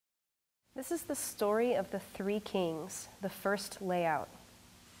This is the story of the three kings, the first layout.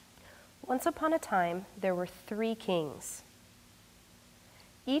 Once upon a time, there were three kings.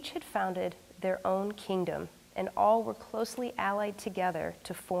 Each had founded their own kingdom, and all were closely allied together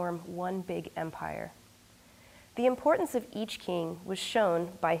to form one big empire. The importance of each king was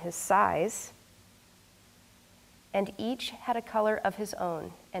shown by his size, and each had a color of his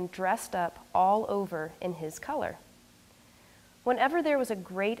own and dressed up all over in his color. Whenever there was a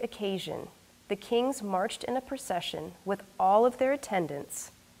great occasion, the kings marched in a procession with all of their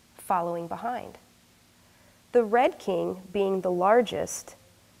attendants following behind. The Red King, being the largest,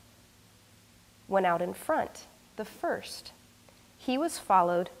 went out in front, the first. He was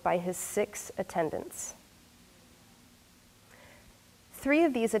followed by his 6 attendants. 3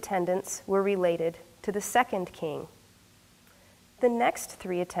 of these attendants were related to the second king. The next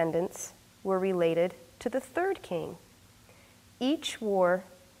 3 attendants were related to the third king. Each wore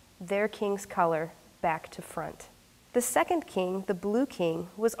their king's color back to front. The second king, the blue king,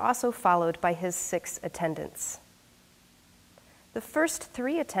 was also followed by his 6 attendants. The first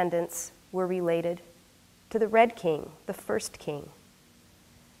 3 attendants were related to the red king, the first king.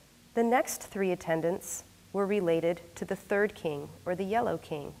 The next 3 attendants were related to the third king, or the yellow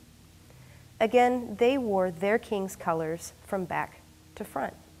king. Again, they wore their king's colors from back to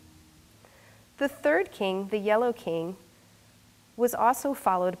front. The third king, the yellow king, was also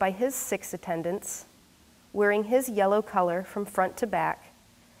followed by his 6 attendants, wearing his yellow color from front to back.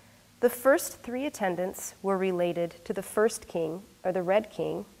 The first 3 attendants were related to the first king, or the red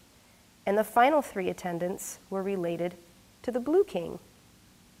king, and the final 3 attendants were related to the blue king.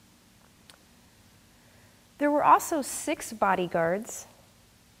 There were also 6 bodyguards,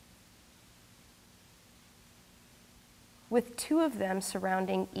 with 2 of them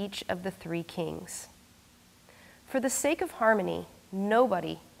surrounding each of the 3 kings. For the sake of harmony,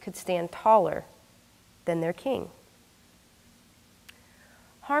 nobody could stand taller than their king.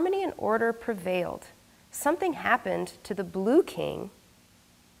 Harmony and order prevailed. Something happened to the blue king,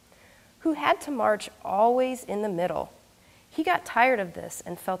 who had to march always in the middle. He got tired of this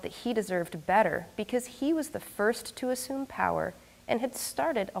and felt that he deserved better because he was the first to assume power and had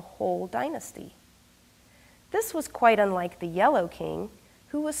started a whole dynasty. This was quite unlike the yellow king,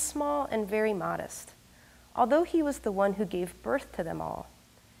 who was small and very modest. Although he was the one who gave birth to them all,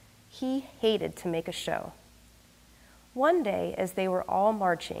 he hated to make a show. One day, as they were all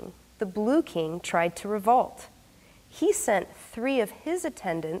marching, the blue king tried to revolt. He sent 3 of his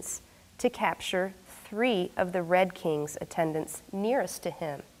attendants to capture 3 of the red king's attendants nearest to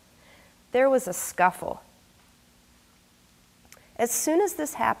him. There was a scuffle. As soon as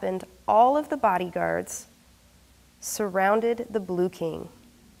this happened, all of the bodyguards surrounded the blue king.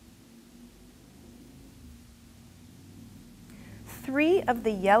 3 of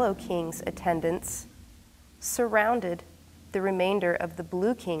the yellow king's attendants surrounded the remainder of the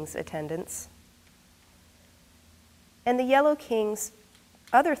blue king's attendants, and the yellow king's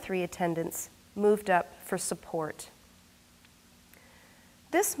other 3 attendants moved up for support.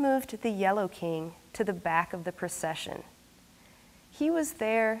 This moved the yellow king to the back of the procession. He was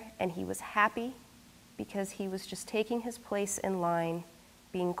there and he was happy because he was just taking his place in line,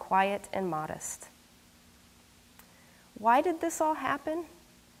 being quiet and modest. Why did this all happen?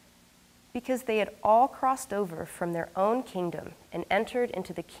 Because they had all crossed over from their own kingdom and entered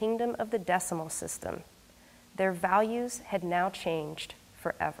into the kingdom of the decimal system. Their values had now changed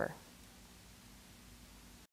forever.